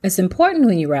It's important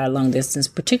when you ride long distance,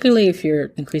 particularly if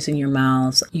you're increasing your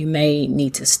miles, you may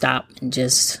need to stop and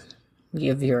just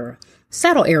give your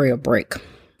saddle area a break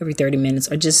every 30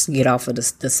 minutes or just get off of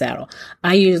the saddle.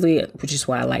 I usually, which is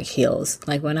why I like hills,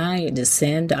 like when I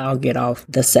descend, I'll get off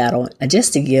the saddle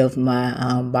just to give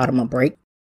my bottom a break.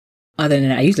 Other than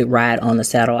that, I usually ride on the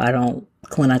saddle.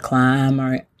 When I climb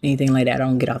or anything like that, I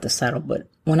don't get off the saddle. But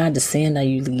when I descend, I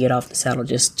usually get off the saddle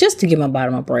just to give my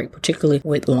bottom a break, particularly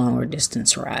with longer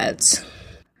distance rides.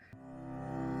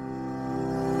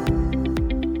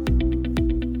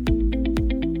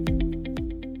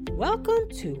 Welcome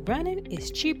to Running is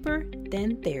Cheaper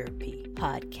Than Therapy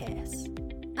podcast.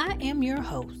 I am your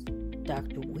host,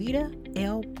 Dr. Weta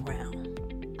L.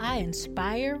 Brown. I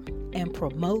inspire and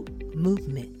promote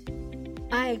movement.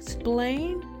 I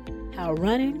explain how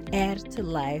running adds to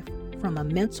life from a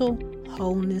mental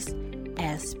wholeness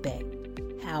aspect,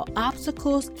 how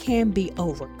obstacles can be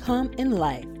overcome in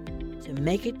life to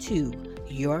make it to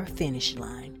your finish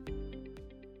line.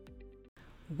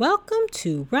 Welcome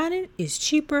to Running is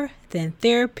Cheaper Than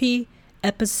Therapy,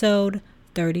 episode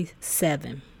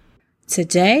 37.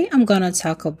 Today I'm going to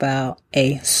talk about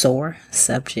a sore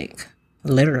subject,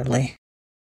 literally.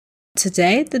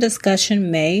 Today the discussion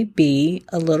may be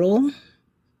a little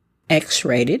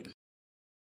X-rated.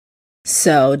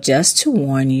 So just to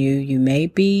warn you, you may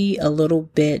be a little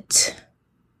bit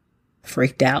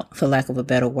freaked out, for lack of a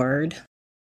better word.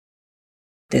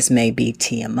 This may be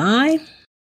TMI.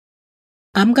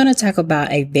 I'm going to talk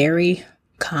about a very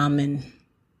common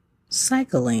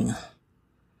cycling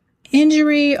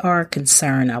injury or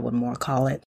concern, I would more call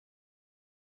it.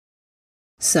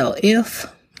 So if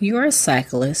you're a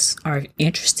cyclist or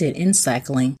interested in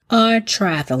cycling or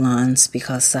triathlons,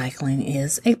 because cycling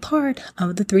is a part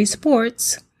of the three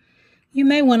sports, you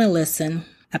may want to listen.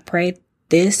 I pray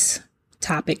this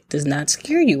topic does not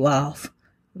scare you off.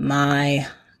 My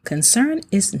concern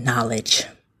is knowledge,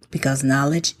 because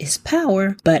knowledge is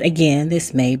power. But again,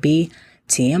 this may be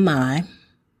TMI.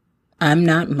 I'm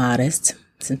not modest.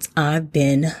 Since I've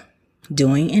been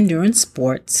doing endurance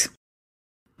sports,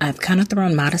 I've kind of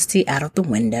thrown modesty out of the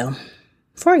window.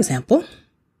 For example,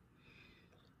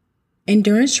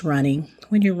 endurance running,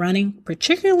 when you're running,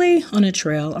 particularly on a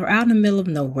trail or out in the middle of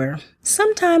nowhere,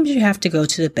 sometimes you have to go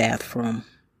to the bathroom.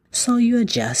 So you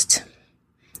adjust,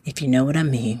 if you know what I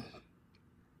mean.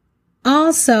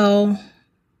 Also,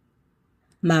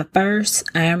 my first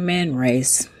Ironman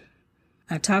race,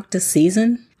 I talked to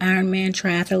seasoned Ironman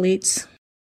triathletes,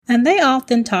 and they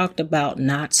often talked about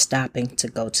not stopping to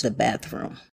go to the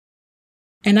bathroom.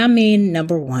 And I mean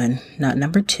number one, not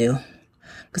number two,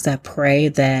 because I pray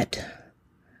that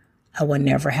I would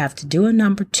never have to do a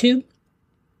number two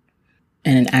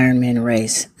in an Ironman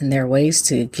race. And there are ways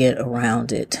to get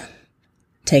around it,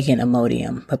 taking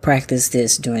Imodium, but practice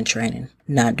this during training,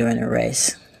 not during a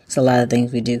race. It's a lot of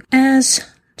things we do as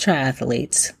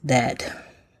triathletes that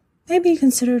may be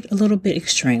considered a little bit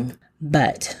extreme.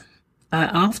 But I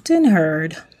often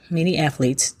heard many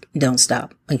athletes don't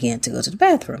stop again to go to the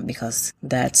bathroom, because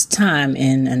that's time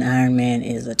in an Ironman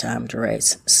is a time to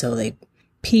race. So they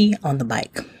pee on the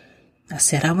bike. I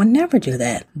said I would never do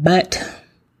that. But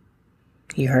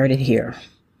you heard it here,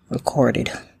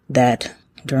 recorded, that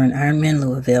during Ironman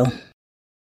Louisville,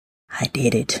 I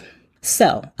did it.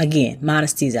 So again,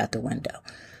 modesty's out the window.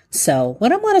 So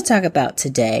what I'm going to talk about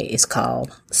today is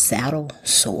called saddle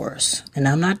sores. And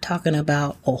I'm not talking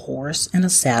about a horse in a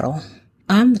saddle.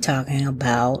 I'm talking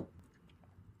about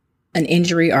an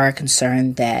injury or a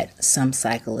concern that some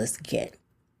cyclists get.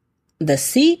 The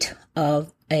seat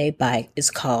of a bike is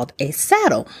called a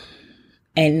saddle.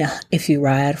 And if you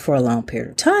ride for a long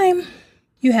period of time,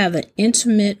 you have an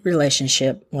intimate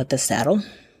relationship with the saddle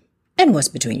and what's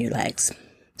between your legs.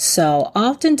 So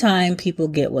oftentimes people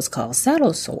get what's called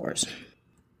saddle sores,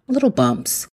 little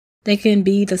bumps. They can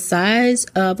be the size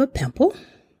of a pimple.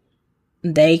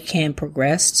 They can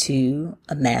progress to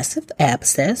a massive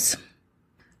abscess,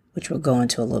 which we'll go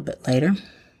into a little bit later.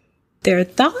 They're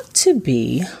thought to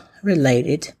be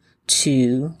related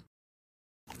to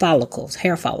follicles,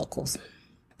 hair follicles.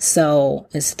 So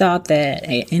it's thought that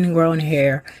an ingrown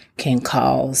hair can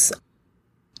cause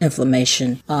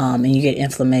inflammation, and you get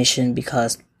inflammation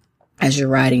because as you're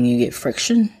riding, you get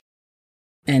friction.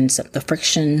 And so the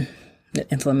friction,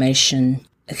 the inflammation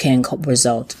can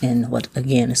result in what,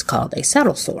 again, is called a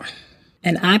saddle sore.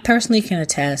 And I personally can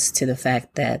attest to the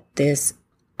fact that this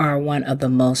are one of the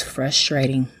most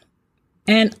frustrating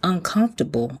and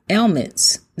uncomfortable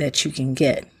ailments that you can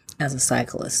get as a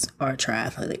cyclist or a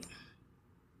triathlete.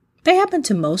 They happen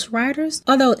to most riders.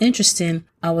 Although interesting,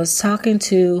 I was talking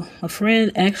to a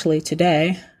friend actually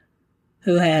today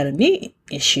who had a knee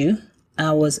issue,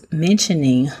 I was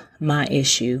mentioning my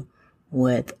issue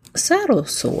with saddle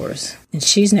sores, and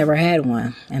she's never had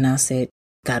one. And I said,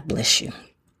 God bless you.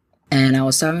 And I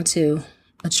was talking to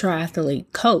a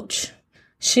triathlete coach.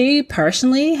 She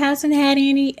personally hasn't had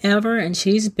any ever, and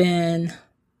she's been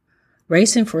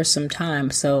racing for some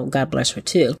time, so God bless her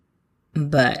too.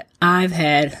 But I've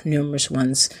had numerous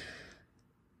ones.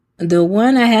 The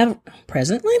one I have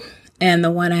presently and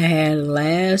the one I had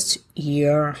last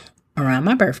year around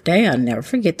my birthday, I'll never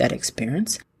forget that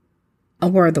experience,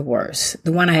 were the worst.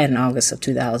 The one I had in August of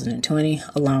 2020,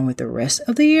 along with the rest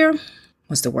of the year,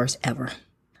 was the worst ever.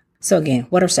 So again,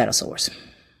 what are saddle sores?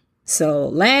 So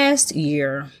last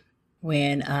year,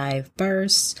 when I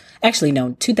first,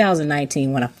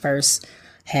 2019, when I first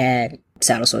had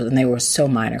saddle sores, and they were so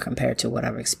minor compared to what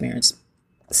I've experienced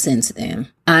since then,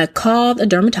 I called a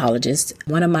dermatologist.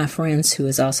 One of my friends, who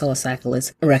is also a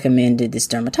cyclist, recommended this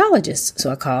dermatologist.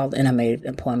 So I called and I made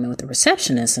an appointment with the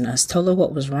receptionist, and I told her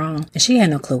what was wrong, and she had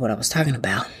no clue what I was talking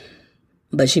about.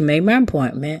 But she made my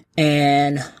appointment,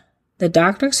 and the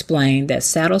doctor explained that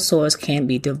saddle sores can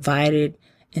be divided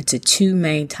into two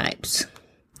main types.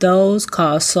 Those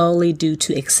caused solely due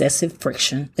to excessive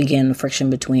friction. Again, the friction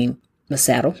between the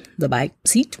saddle, the bike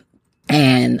seat,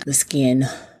 and the skin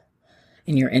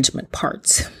in your intimate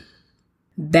parts.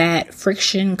 That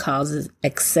friction causes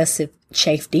excessive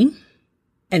chafing.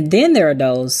 And then there are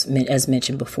those, as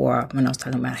mentioned before when I was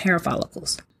talking about hair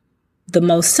follicles. The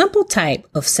most simple type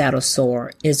of saddle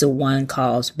sore is the one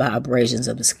caused by abrasions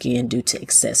of the skin due to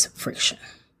excessive friction.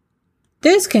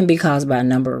 This can be caused by a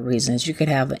number of reasons. You could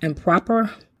have an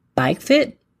improper bike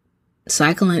fit.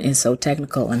 Cycling is so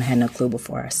technical, and I had no clue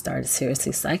before I started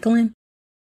seriously cycling.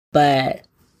 But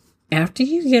after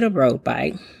you get a road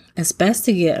bike, it's best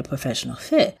to get a professional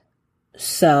fit.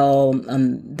 So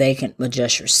they can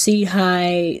adjust your seat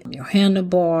height, your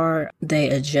handlebar. They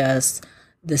adjust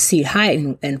the seat height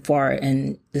and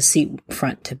the seat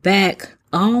front to back.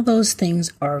 All those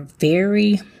things are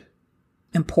very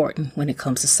important when it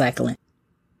comes to cycling.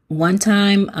 One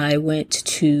time I went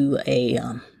to a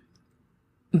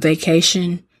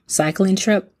vacation cycling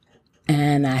trip,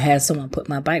 and I had someone put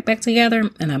my bike back together,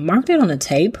 and I marked it on the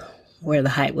tape where the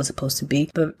height was supposed to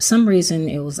be, but for some reason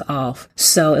it was off.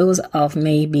 So it was off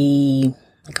maybe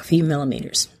like a few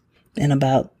millimeters. And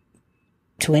about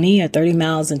 20 or 30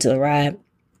 miles into the ride,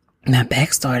 my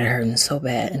back started hurting so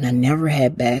bad, and I never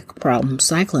had back problems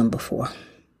cycling before.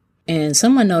 And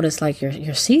someone noticed, like,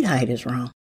 your seat height is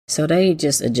wrong. So they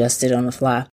just adjusted on the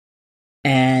fly,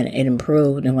 and it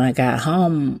improved. And when I got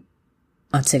home,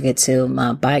 I took it to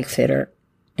my bike fitter,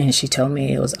 and she told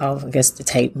me it was off. I guess the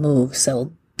tape moved.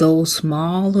 So those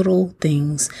small little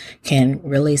things can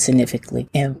really significantly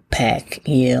impact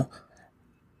you.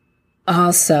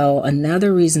 Also,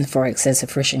 another reason for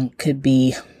excessive friction could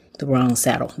be the wrong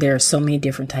saddle. There are so many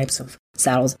different types of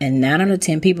saddles, and 9 out of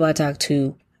 10 people I talk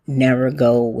to never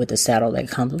go with the saddle that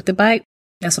comes with the bike.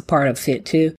 That's a part of fit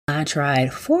too. I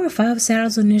tried 4 or 5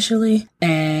 saddles initially,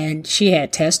 and she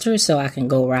had testers so I can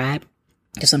go ride,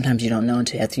 because sometimes you don't know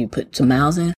until after you put some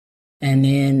miles in. And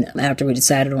then after we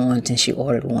decided on one, then she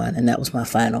ordered one, and that was my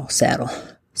final saddle.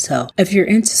 So if you're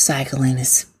into cycling,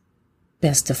 it's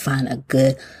best to find a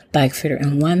good bike fitter,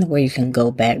 and one where you can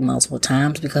go back multiple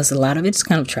times, because a lot of it's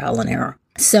kind of trial and error.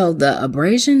 So the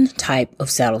abrasion type of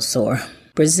saddle sore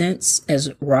presents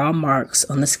as raw marks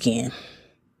on the skin.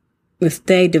 If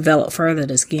they develop further,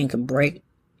 the skin can break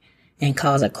and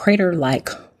cause a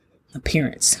crater-like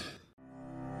appearance.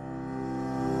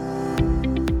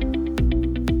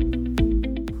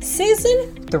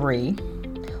 Season 3,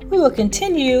 we will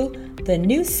continue the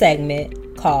new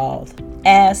segment called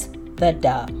Ask the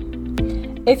Doc.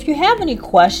 If you have any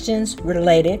questions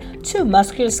related to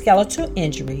musculoskeletal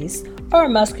injuries or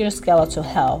musculoskeletal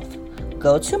health,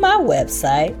 go to my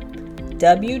website,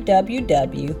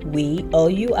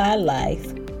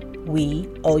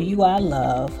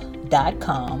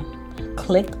 www.weouilove.com.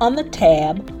 Click on the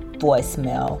tab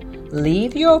Voicemail,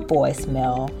 leave your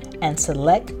voicemail, and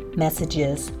select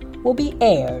Messages will be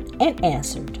aired and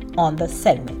answered on the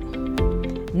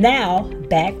segment. Now,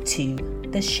 back to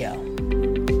the show.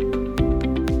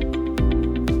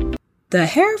 The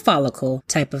hair follicle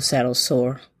type of saddle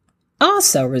sore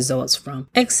also results from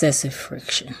excessive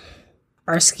friction.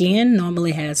 Our skin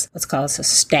normally has what's called a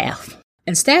staph.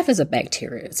 And staph is a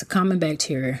bacteria. It's a common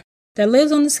bacteria that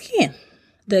lives on the skin.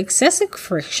 The excessive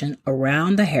friction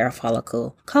around the hair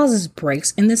follicle causes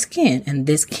breaks in the skin, and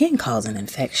this can cause an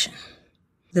infection.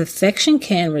 The infection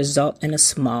can result in a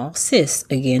small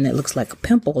cyst, again, that looks like a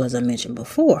pimple, as I mentioned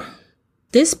before.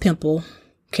 This pimple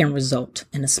can result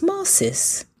in a small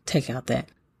cyst. Take out that.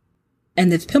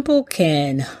 And the pimple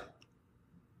can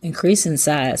increase in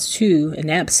size to an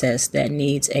abscess that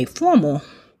needs a formal,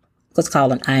 what's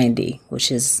called an IND,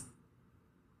 which is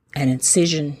an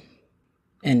incision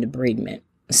and debridement.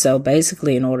 So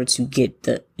basically, in order to get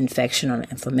the infection or the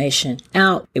inflammation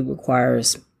out, it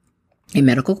requires a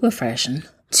medical profession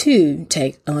to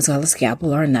take what's called a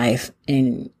scalpel or a knife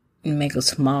and make a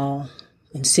small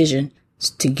incision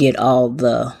to get all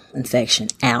the infection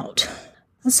out.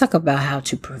 Let's talk about how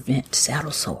to prevent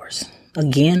saddle sores.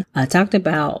 Again, I talked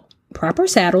about proper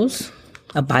saddles.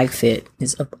 A bike fit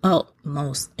is of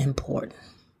utmost important.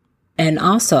 And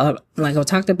also, like I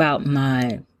talked about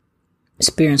my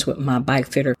experience with my bike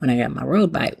fitter when I got my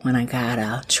road bike, when I got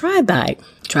a tri-bike.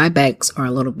 Tri-bikes are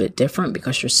a little bit different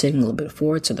because you're sitting a little bit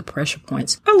forward, so the pressure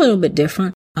points are a little bit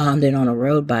different than on a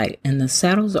road bike, and the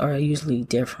saddles are usually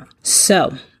different.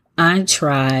 So I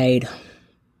tried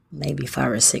maybe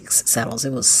 5 or 6 saddles.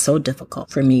 It was so difficult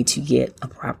for me to get a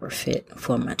proper fit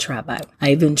for my tri-bike.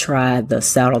 I even tried the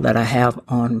saddle that I have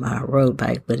on my road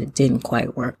bike, but it didn't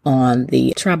quite work on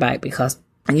the tri-bike because,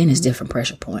 again, it's different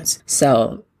pressure points.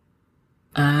 So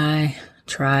I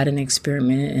tried an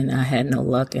experiment and I had no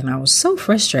luck, and I was so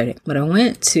frustrated. But I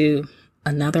went to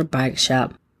another bike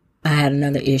shop. I had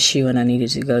another issue and I needed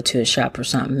to go to a shop for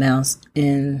something else,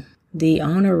 and the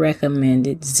owner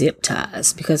recommended zip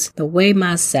ties because the way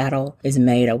my saddle is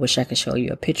made, I wish I could show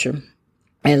you a picture.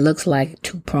 It looks like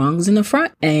 2 prongs in the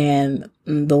front, and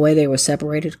the way they were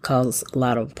separated caused a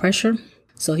lot of pressure.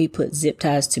 So he put zip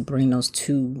ties to bring those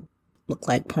 2 look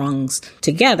like prongs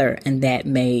together, and that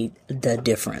made the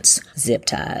difference. Zip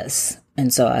ties.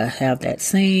 And so I have that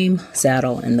same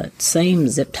saddle and the same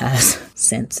zip ties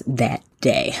since that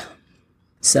day.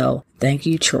 So thank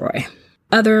you, Troy.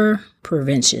 Other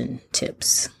prevention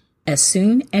tips. As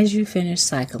soon as you finish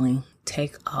cycling,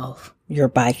 take off your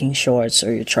biking shorts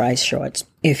or your tri shorts.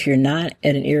 If you're not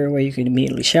at an area where you can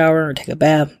immediately shower or take a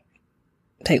bath,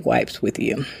 take wipes with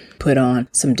you. Put on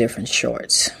some different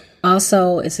shorts.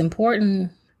 Also, it's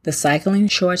important the cycling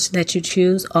shorts that you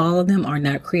choose, all of them are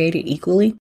not created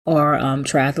equally, or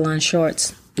triathlon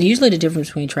shorts. Usually the difference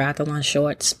between triathlon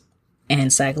shorts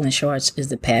and cycling shorts is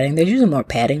the padding. There's usually more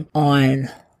padding on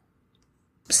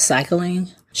cycling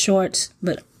shorts,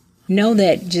 but know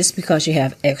that just because you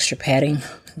have extra padding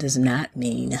does not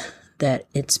mean that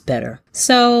it's better.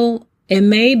 So it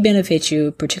may benefit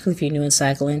you, particularly if you're new in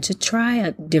cycling, to try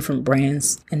different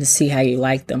brands and to see how you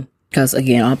like them. Because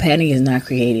again, all padding is not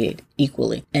created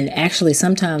equally. And actually,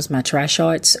 sometimes my tri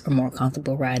shorts are more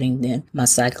comfortable riding than my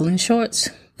cycling shorts.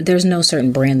 There's no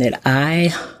certain brand that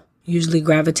I usually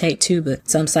gravitate to, but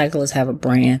some cyclists have a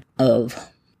brand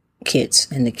of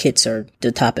kits, and the kits are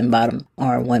the top and bottom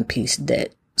are one piece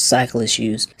that cyclists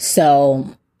use.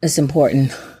 So it's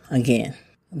important, again,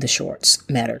 the shorts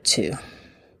matter too.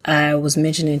 I was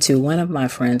mentioning to one of my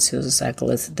friends who's a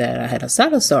cyclist that I had a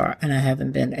saddle sore and I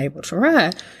haven't been able to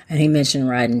ride. And he mentioned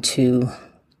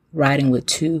riding with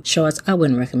 2 shorts. I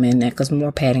wouldn't recommend that because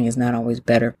more padding is not always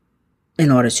better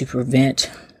in order to prevent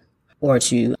or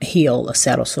to heal a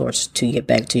saddle sore to get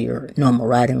back to your normal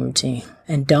riding routine.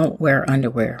 And don't wear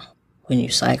underwear when you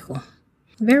cycle.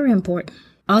 Very important.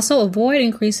 Also, avoid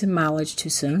increasing mileage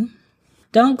too soon.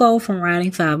 Don't go from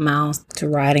riding 5 miles to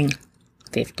riding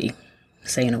 50.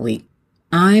 Say in a week.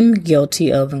 I'm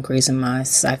guilty of increasing my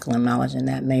cycling mileage, and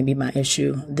that may be my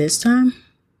issue this time.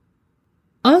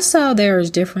 Also, there's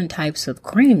different types of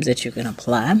creams that you can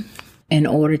apply in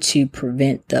order to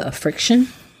prevent the friction.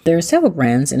 There are several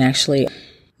brands, and actually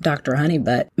Dr.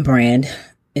 Honeybutt brand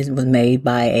was made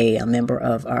by a member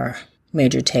of our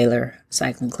Major Taylor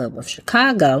Cycling Club of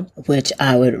Chicago, which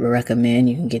I would recommend.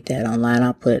 You can get that online.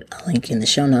 I'll put a link in the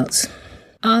show notes.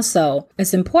 Also,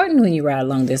 it's important when you ride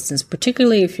long distance,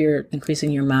 particularly if you're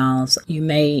increasing your miles, you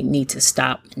may need to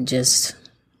stop and just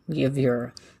give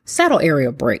your saddle area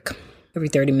a break every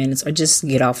 30 minutes or just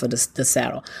get off of the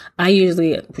saddle. I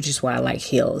usually, which is why I like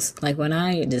hills, like when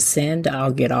I descend,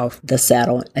 I'll get off the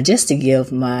saddle just to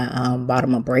give my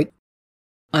bottom a break.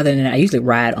 Other than that, I usually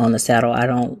ride on the saddle.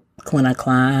 When I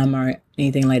climb or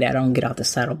anything like that, I don't get off the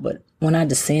saddle. But when I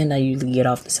descend, I usually get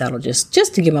off the saddle just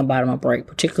to give my bottom a break,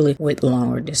 particularly with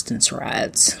longer distance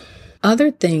rides.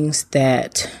 Other things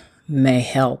that may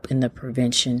help in the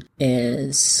prevention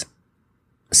is,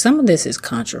 some of this is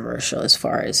controversial as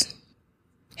far as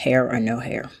hair or no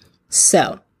hair.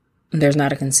 So there's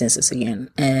not a consensus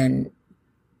again. And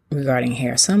regarding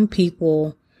hair, some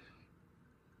people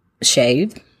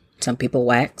shave, some people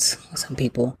wax, some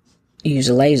people use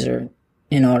a laser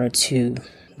in order to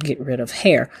get rid of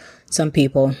hair. Some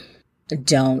people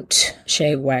don't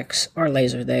shave, wax, or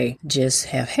laser. They just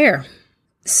have hair.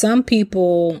 Some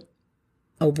people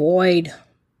avoid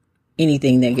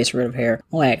anything that gets rid of hair.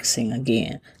 Waxing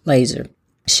again, laser,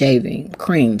 shaving,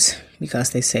 creams, because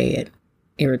they say it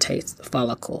irritates the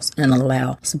follicles and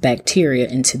allows bacteria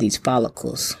into these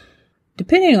follicles.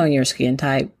 Depending on your skin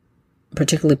type,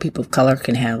 particularly people of color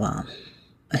can have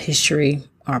a history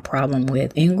or a problem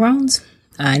with ingrowns.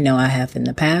 I know I have in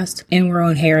the past.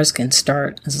 Ingrown hairs can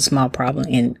start as a small problem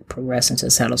and progress into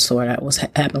saddle sore. That was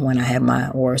happened when I had my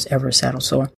worst ever saddle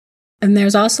sore. And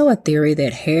there's also a theory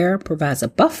that hair provides a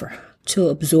buffer to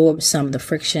absorb some of the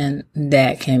friction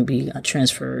that can be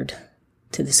transferred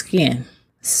to the skin.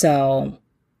 So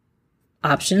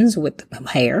options with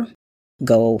hair: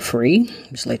 go free,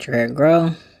 just let your hair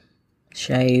grow,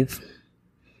 shave,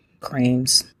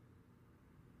 creams,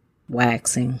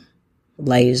 waxing,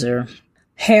 laser.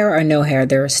 Hair or no hair,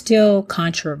 there is still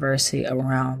controversy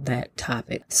around that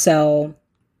topic. So,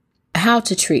 how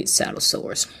to treat saddle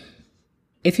sores?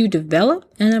 If you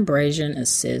develop an abrasion and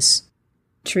cyst,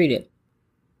 treat it.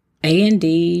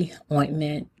 A&D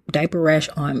ointment, diaper rash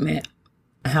ointment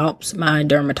helps. My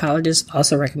dermatologist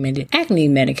also recommended acne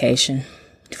medication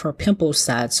for pimple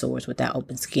side sores without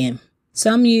open skin.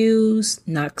 Some use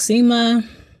Noxzema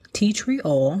tea tree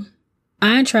oil.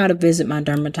 I try to visit my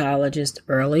dermatologist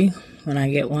early when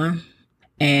I get one,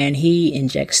 and he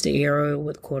injects the area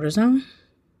with cortisone.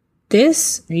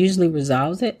 This usually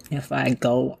resolves it if I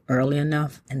go early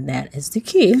enough, and that is the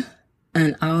key.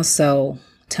 And also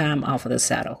time off of the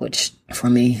saddle, which for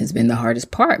me has been the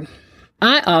hardest part.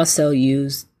 I also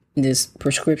use this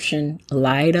prescription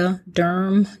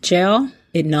Lidoderm gel.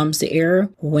 It numbs the area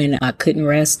when I couldn't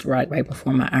rest right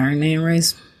before my Ironman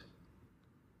race.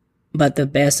 But the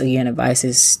best, again, advice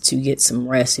is to get some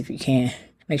rest if you can.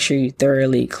 Make sure you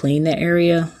thoroughly clean the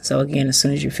area. So again, as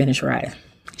soon as you finish riding,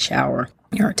 shower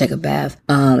or take a bath.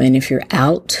 And if you're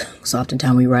out, so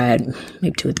oftentimes we ride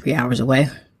maybe 2 or 3 hours away,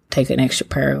 take an extra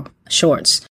pair of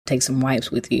shorts, take some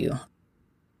wipes with you.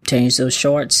 Change those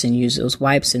shorts and use those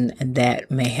wipes, and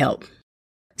that may help.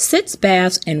 Sitz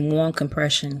baths and warm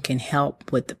compression can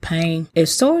help with the pain. If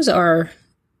sores are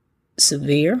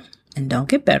severe and don't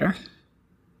get better,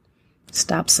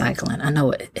 stop cycling. I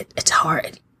know it's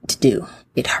hard to do.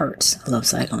 It hurts. I love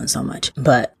cycling so much.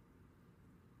 But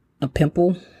a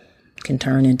pimple can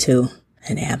turn into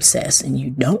an abscess, and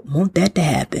you don't want that to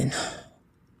happen.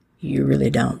 You really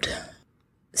don't.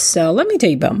 So let me tell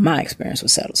you about my experience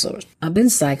with saddle sores. I've been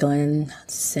cycling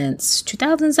since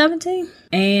 2017,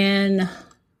 and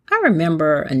I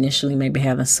remember initially maybe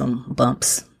having some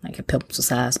bumps, like a pimple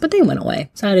size, but they went away.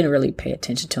 So I didn't really pay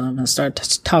attention to them. I started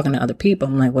talking to other people.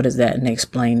 I'm like, what is that? And they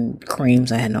explained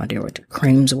creams. I had no idea what the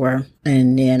creams were.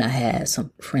 And then I had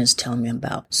some friends telling me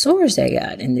about sores they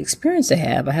got and the experience they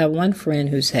have. I have one friend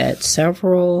who's had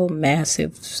several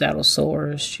massive saddle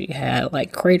sores. She had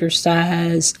like crater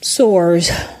size sores,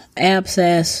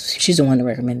 abscess. She's the one that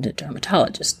recommended a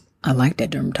dermatologist. I like that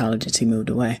dermatologist. He moved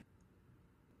away.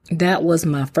 That was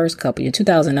my first couple in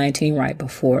 2019, right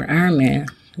before Ironman.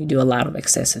 You do a lot of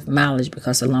excessive mileage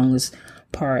because the longest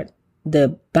part,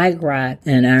 the bike ride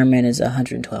in an Ironman is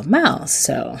 112 miles.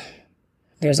 So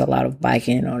there's a lot of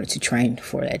biking in order to train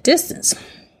for that distance.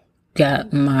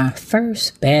 Got my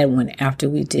first bad one after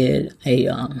we did a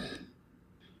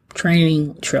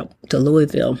training trip to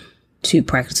Louisville to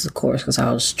practice the course because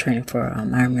I was training for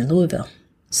Ironman Louisville.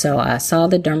 So I saw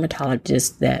the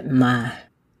dermatologist that my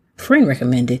friend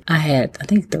recommended. I had, I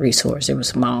think, 3 sores. They were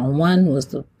small. One was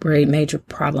the very major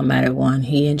problematic one.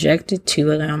 He injected 2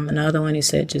 of them. Another one, he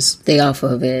said, just stay off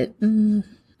of it.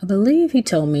 I believe he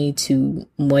told me to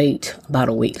wait about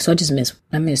a week. So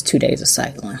I missed 2 days of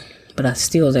cycling, but I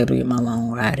still was able to get my long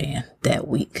ride in that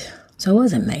week. So it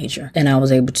wasn't major. And I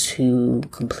was able to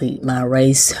complete my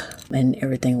race, and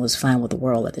everything was fine with the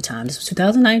world at the time. This was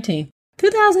 2019.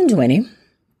 2020,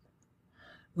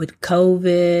 with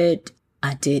COVID,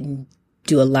 I didn't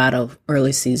do a lot of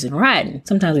early season riding.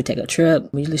 Sometimes we take a trip.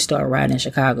 We usually start riding in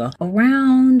Chicago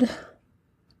around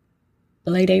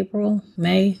late April,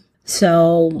 May.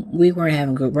 So we weren't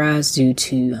having good rides due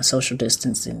to social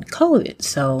distance and COVID.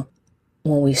 So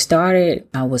when we started,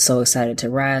 I was so excited to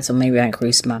ride. So maybe I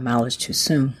increased my mileage too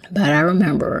soon. But I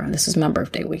remember, this is my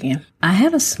birthday weekend, I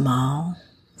had a small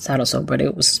saddle sore, but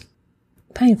it was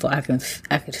painful. I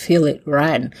could feel it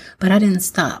riding, but I didn't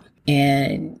stop.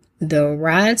 And the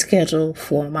ride schedule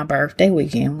for my birthday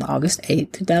weekend, August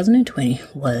 8th, 2020,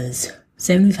 was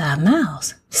 75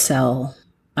 miles. So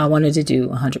I wanted to do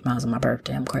 100 miles on my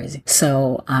birthday. I'm crazy.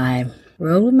 So I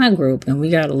rode with my group, and we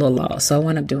got a little lost. So I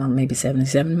wound up doing maybe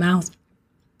 77 miles.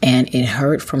 And it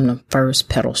hurt from the first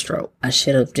pedal stroke. I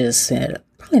should have just said,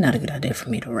 probably not a good idea for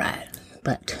me to ride.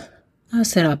 But I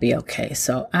said I'll be okay.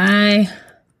 So I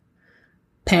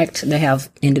packed. They have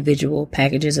individual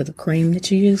packages of the cream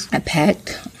that you use. I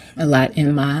packed a lot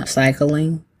in my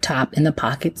cycling top in the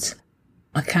pockets.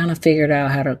 I kind of figured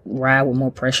out how to ride with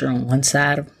more pressure on one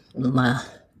side of my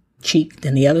cheek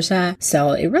than the other side.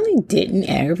 So it really didn't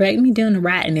aggravate me doing the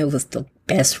ride, and it was the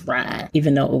best ride,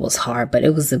 even though it was hard, but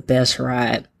it was the best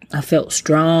ride. I felt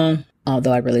strong,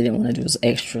 although I really didn't want to do those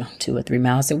extra 2 or 3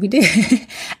 miles that we did.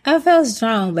 I felt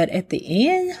strong, but at the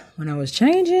end, when I was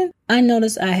changing, I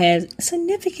noticed I had a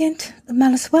significant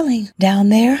amount of swelling down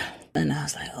there. And I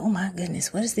was like, oh my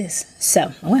goodness, what is this?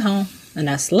 So I went home and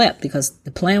I slept because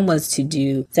the plan was to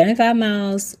do 75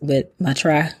 miles with my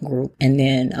tri group. And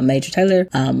then Major Taylor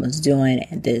was doing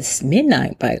this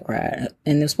midnight bike ride.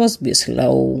 And it was supposed to be a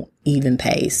slow, even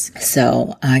pace.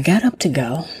 So I got up to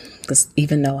go. Because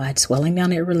even though I had swelling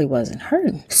down, it really wasn't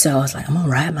hurting. So I was like, I'm going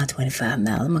to ride my 25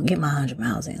 miles. I'm going to get my 100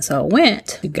 miles in. So I went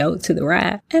to go to the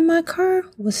ride and my car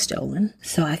was stolen.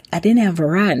 So I didn't have a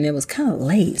ride and it was kind of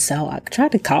late. So I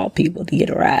tried to call people to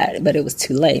get a ride, but it was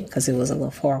too late because it was a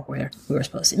little far where we were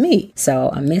supposed to meet.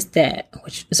 So I missed that,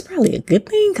 which was probably a good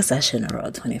thing because I shouldn't have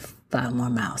rode 25 more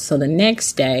miles. So the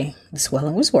next day, the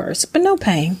swelling was worse, but no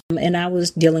pain. And I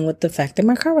was dealing with the fact that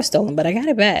my car was stolen, but I got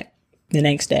it back. The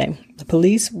next day, the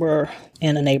police were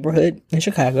in a neighborhood in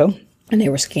Chicago and they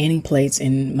were scanning plates,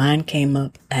 and mine came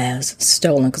up as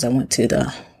stolen because I went to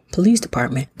the police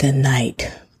department the night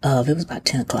of, it was about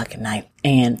 10 o'clock at night,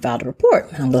 and filed a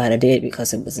report. And I'm glad I did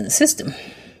because it was in the system.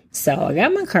 So I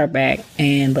got my car back,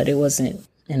 but it wasn't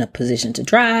in a position to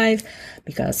drive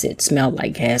because it smelled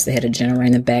like gas. They had a generator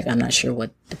in the back. I'm not sure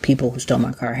what the people who stole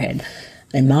my car had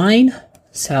in mind.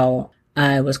 So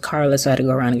I was carless, so I had to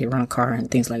go around and get around a car and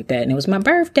things like that. And it was my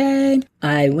birthday.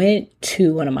 I went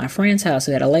to one of my friend's house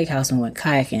who had a lake house and went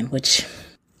kayaking, which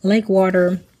lake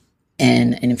water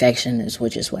and an infection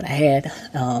which is what I had,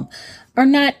 are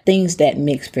not things that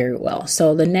mix very well.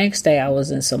 So the next day I was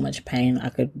in so much pain, I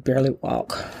could barely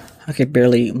walk. I could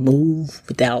barely move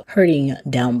without hurting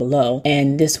down below.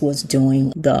 And this was during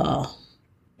the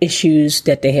issues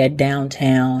that they had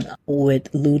downtown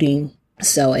with looting.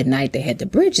 So at night they had the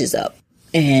bridges up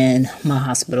and my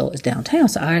hospital is downtown.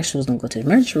 So I actually was going to go to the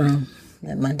emergency room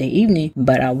that Monday evening,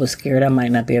 but I was scared I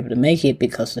might not be able to make it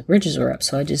because the bridges were up.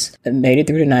 So I just made it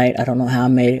through the night. I don't know how I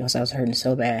made it because I was hurting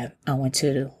so bad. I went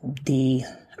to the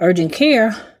urgent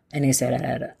care and they said I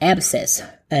had an abscess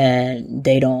and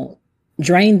they don't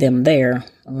drain them there.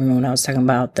 I remember when I was talking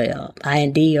about the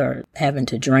IND or having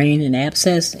to drain an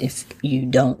abscess if you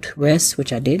don't rest,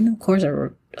 which I didn't. Of course, I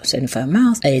rode 75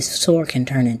 miles. A sore can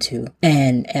turn into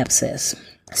an abscess.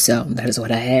 So that is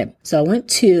what I had. So I went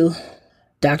to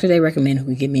doctor they recommended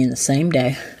who could get me in the same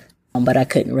day. But I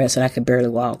couldn't rest and I could barely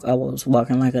walk. I was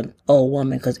walking like an old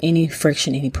woman because any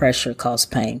friction, any pressure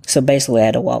caused pain. So basically I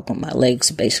had to walk with my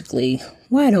legs basically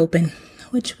wide open,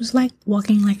 which was like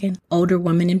walking like an older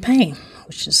woman in pain,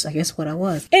 which is, I guess, what I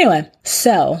was. Anyway,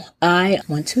 so I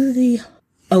went to the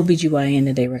OBGYN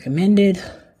that they recommended.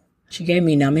 She gave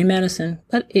me numbing medicine,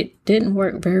 but it didn't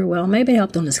work very well. Maybe it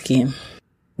helped on the skin.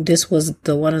 This was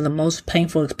one of the most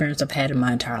painful experiences I've had in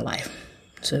my entire life.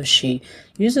 So she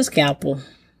used a scalpel,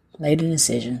 made an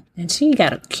incision, and she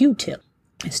got a Q-tip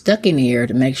and stuck in the ear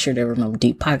to make sure there were no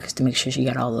deep pockets to make sure she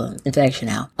got all the infection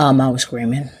out. I was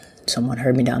screaming. Someone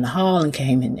heard me down the hall and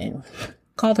came in and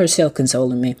called herself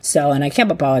consoling me. So, and I kept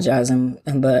apologizing,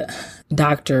 but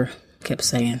doctor kept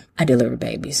saying, I deliver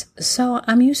babies. So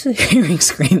I'm used to hearing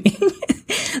screaming.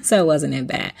 So it wasn't that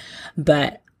bad.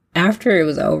 But after it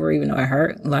was over, even though it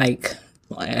hurt, like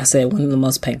I said, one of the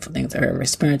most painful things I've ever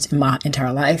experienced in my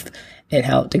entire life, it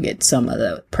helped to get some of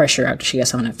the pressure after she got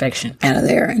some infection out of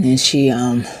there. And then she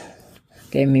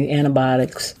gave me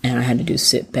antibiotics and I had to do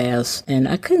sit baths. And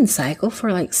I couldn't cycle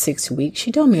for like 6 weeks.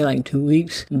 She told me like 2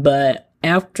 weeks. But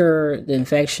after the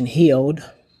infection healed,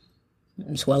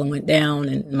 swelling went down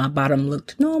and my bottom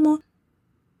looked normal,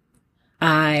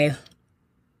 I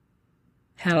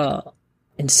had a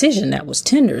incision that was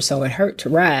tender, so it hurt to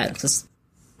ride because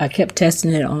I kept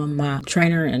testing it on my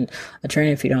trainer. And a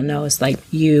trainer, if you don't know, it's like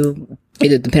you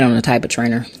either, depending on the type of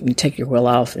trainer, you take your wheel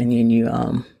off and then you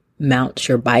mount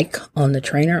your bike on the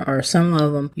trainer, or some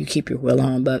of them you keep your wheel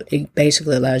on, but it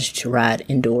basically allows you to ride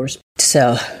indoors.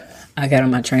 So I got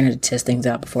on my trainer to test things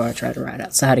out before I tried to ride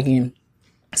outside again.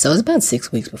 So it was about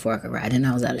 6 weeks before I could ride, and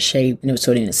I was out of shape, and it was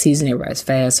sort of in the season. It rides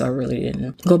fast, so I really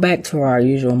didn't go back to our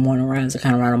usual morning rides. I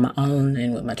kind of ride on my own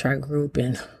and with my track group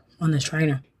and on this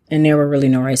trainer. And there were really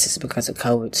no races because of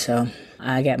COVID. So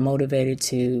I got motivated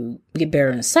to get better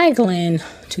in cycling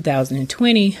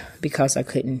 2020 because I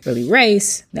couldn't really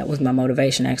race. That was my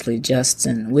motivation. Actually,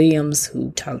 Justin Williams,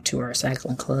 who talked to our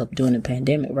cycling club during the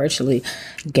pandemic virtually,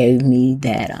 gave me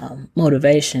that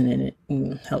motivation, and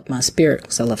it helped my spirit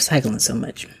because I love cycling so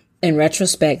much. In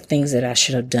retrospect, things that I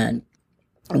should have done.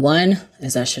 One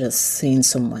is I should have seen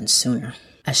someone sooner.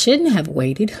 I shouldn't have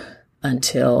waited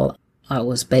until I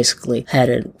was basically had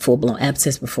a full-blown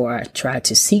abscess before I tried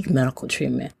to seek medical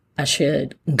treatment. I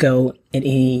should go at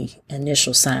any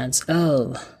initial signs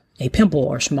of a pimple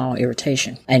or small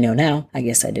irritation. I know now. I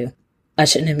guess I do. I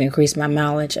shouldn't have increased my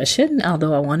mileage. I shouldn't,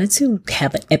 although I wanted to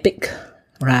have an epic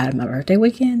ride my birthday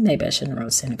weekend. Maybe I shouldn't have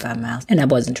rode 75 miles. And I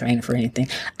wasn't training for anything.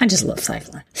 I just love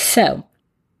cycling. So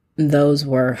those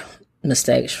were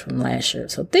mistakes from last year.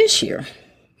 So this year,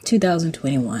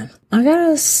 2021, I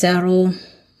got a saddle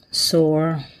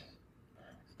sore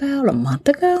about a month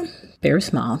ago. Very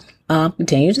small. I'll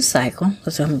continue to cycle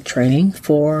because I'm training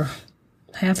for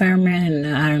half Ironman and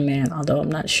an Ironman, although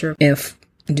I'm not sure if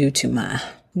due to my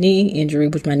knee injury,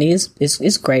 which my knee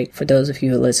is great. For those of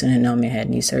you who listen and know me, I had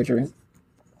knee surgery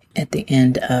at the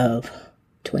end of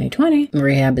 2020.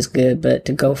 Rehab is good, but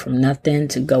to go from nothing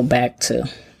to go back to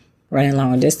running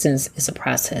longer distance is a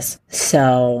process.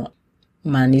 So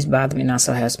my knees bother me, and I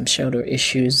also have some shoulder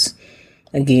issues.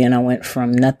 Again, I went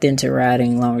from nothing to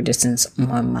riding longer distance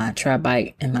on my tri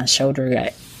bike, and my shoulder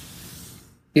got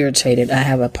irritated. I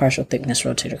have a partial thickness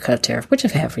rotator cuff tear, which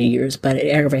I've had for years, but it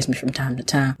aggravates me from time to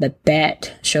time. But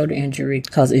that shoulder injury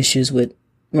caused issues with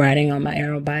riding on my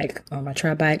aero bike or my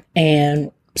tri bike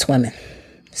and swimming.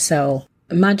 So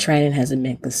my training hasn't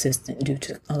been consistent due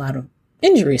to a lot of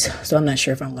injuries. So I'm not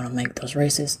sure if I'm going to make those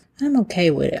races. I'm okay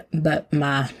with it. But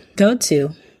my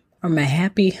go-to or my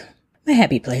happy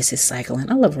place is cycling.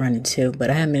 I love running too, but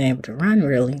I haven't been able to run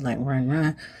really, like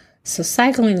run. So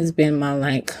cycling has been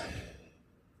my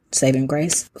saving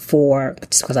grace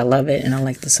just because I love it and I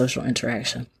like the social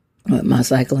interaction with my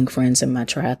cycling friends and my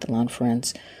triathlon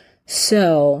friends.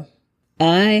 So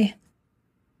I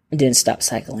didn't stop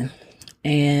cycling,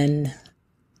 and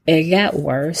it got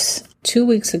worse. 2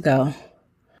 weeks ago,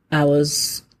 I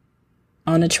was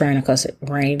on the trainer because it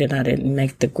rained and I didn't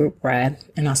make the group ride.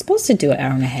 And I was supposed to do an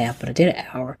hour and a half, but I did an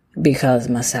hour because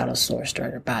my saddle sore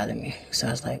started bothering me. So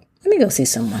I was like, let me go see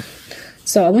someone.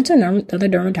 So I went to another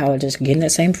dermatologist, getting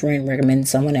that same friend, recommended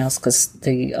someone else because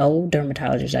the old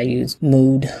dermatologist I used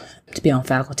moved to be on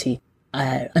faculty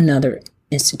at another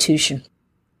institution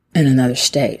in another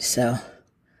state. So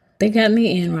they got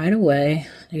me in right away.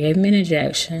 They gave me an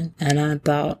injection, and I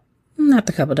thought,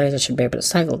 after a couple of days, I should be able to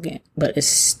cycle again. But it's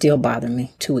still bothering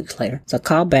me 2 weeks later. So I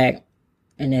called back,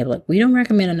 and they were like, we don't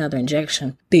recommend another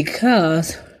injection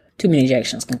because too many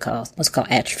injections can cause what's called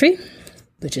atrophy,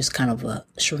 which is kind of a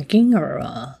shrinking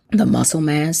or the muscle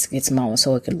mass gets smaller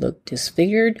so it could look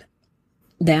disfigured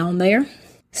down there.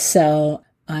 So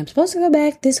I'm supposed to go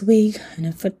back this week. And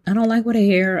if I don't like what I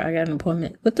hear, I got an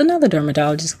appointment with another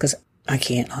dermatologist because I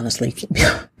can't honestly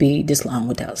be this long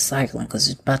without cycling because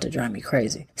it's about to drive me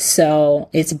crazy. So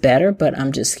it's better, but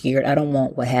I'm just scared. I don't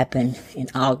want what happened in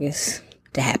August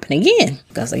to happen again.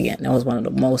 Because again, that was one of the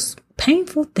most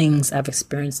painful things I've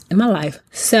experienced in my life.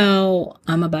 So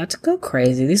I'm about to go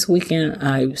crazy. This weekend,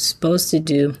 I was supposed to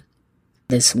do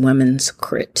this women's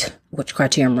crit, which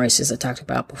Criterium races I talked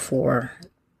about before.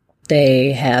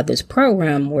 They have this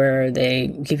program where they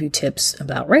give you tips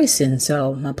about racing.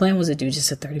 So my plan was to do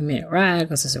just a 30-minute ride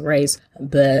because it's a race,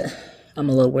 but I'm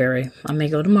a little wary. I may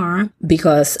go tomorrow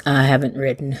because I haven't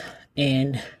ridden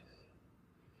in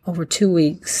over 2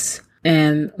 weeks,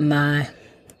 and my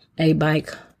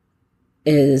A-bike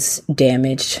is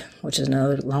damaged, which is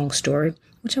another long story,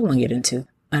 which I won't get into.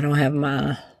 I don't have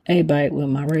my A-bike with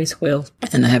my race wheels,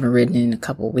 and I haven't ridden in a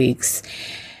couple of weeks.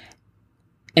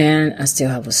 And I still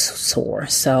have a sore.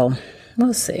 So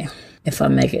we'll see if I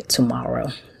make it tomorrow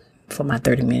for my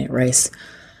 30-minute race.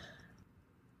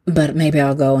 But maybe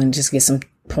I'll go and just get some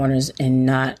pointers and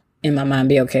not, in my mind,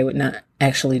 be okay with not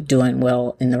actually doing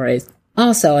well in the race.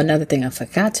 Also, another thing I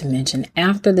forgot to mention,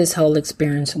 after this whole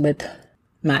experience with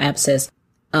my abscess,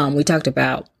 we talked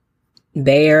about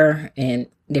Bayer and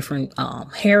different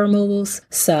hair removals.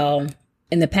 So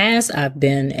in the past, I've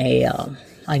been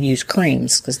I use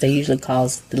creams because they usually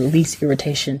cause the least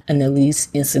irritation and the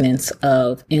least incidence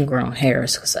of ingrown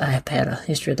hairs because I have had a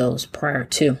history of those prior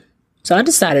to. So I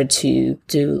decided to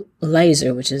do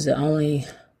laser, which is the only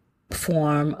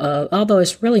form of, although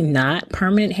it's really not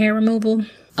permanent hair removal.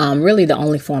 Really the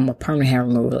only form of permanent hair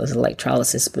removal is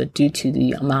electrolysis, but due to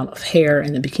the amount of hair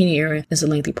in the bikini area, it's a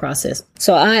lengthy process.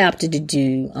 So I opted to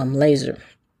do laser.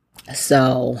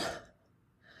 So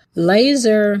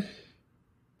laser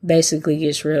basically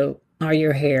gets rid of all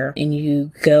your hair and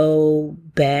you go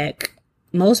back.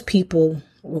 Most people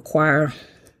require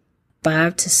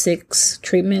 5 to 6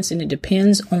 treatments, and it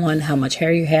depends on how much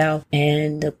hair you have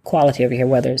and the quality of your hair,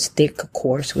 whether it's thick or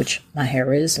coarse, which my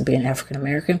hair is, being African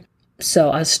American.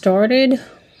 So I started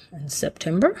in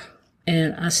September,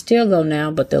 and I still go now,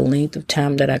 but the length of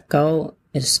time that I go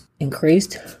is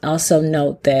increased. Also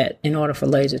note that in order for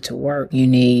laser to work, you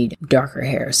need darker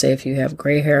hair. Say if you have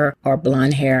gray hair or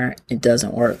blonde hair, it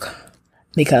doesn't work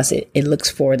because it looks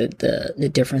for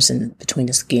the difference between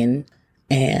the skin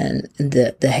and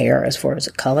the hair as far as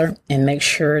the color. And make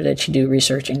sure that you do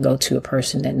research and go to a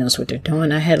person that knows what they're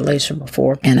doing. I had laser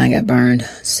before and I got burned.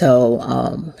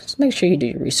 So just make sure you do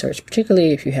your research,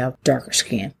 particularly if you have darker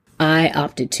skin. I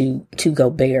opted to go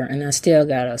bare, and I still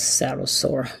got a saddle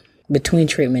sore. Between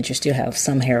treatments, you still have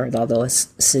some hair, although it's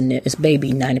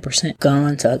baby 90%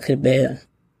 gone. So it could have been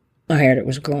a hair that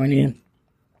was growing in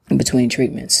between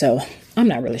treatments. So I'm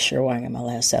not really sure why I got my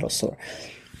last saddle sore.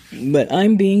 But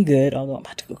I'm being good, although I'm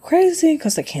about to go crazy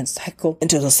because I can't cycle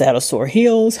until the saddle sore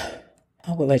heals.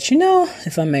 I will let you know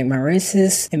if I make my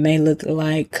races. It may look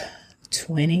like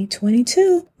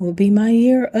 2022 will be my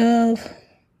year of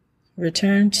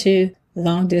return to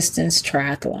long distance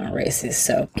triathlon races.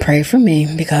 So pray for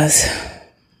me because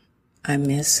I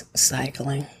miss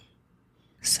cycling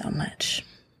so much.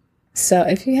 So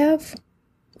if you have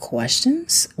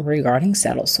questions regarding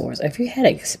saddle sores, if you have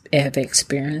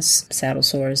experienced saddle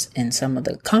sores and some of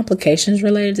the complications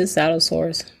related to saddle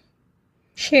sores,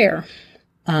 share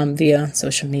via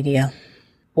social media,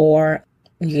 or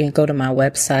you can go to my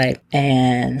website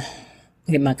and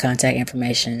get my contact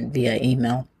information via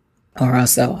email, or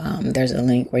also there's a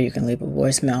link where you can leave a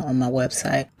voicemail on my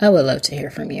website. I would love to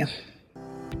hear from you.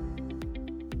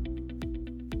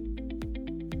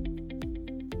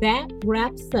 That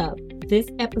wraps up this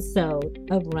episode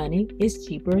of Running is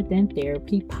Cheaper Than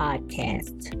Therapy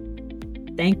podcast.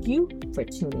 Thank you for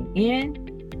tuning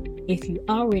in. If you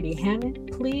already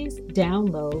haven't, please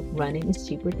download Running is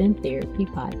Cheaper Than Therapy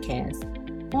podcast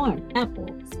on Apple,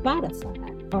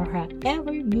 Spotify, or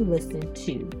however you listen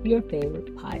to your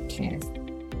favorite podcast.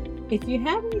 If you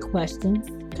have any questions,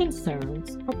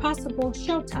 concerns, or possible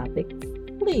show topics,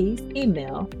 please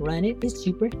email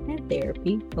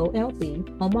runningIsCheaperThanTherapy, OLB,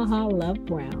 Omaha Love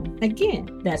Brown.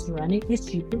 Again, that's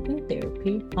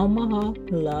runningIsCheaperThanTherapy, Omaha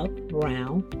Love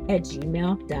Brown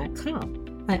 @gmail.com.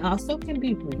 I also can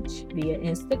be reached via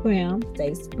Instagram,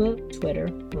 Facebook, Twitter,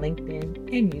 LinkedIn,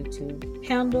 and YouTube.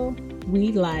 Handle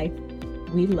We Life,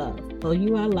 We Love.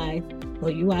 OUI Life,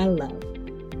 OUI Love.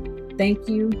 Thank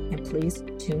you, and please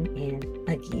tune in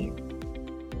again.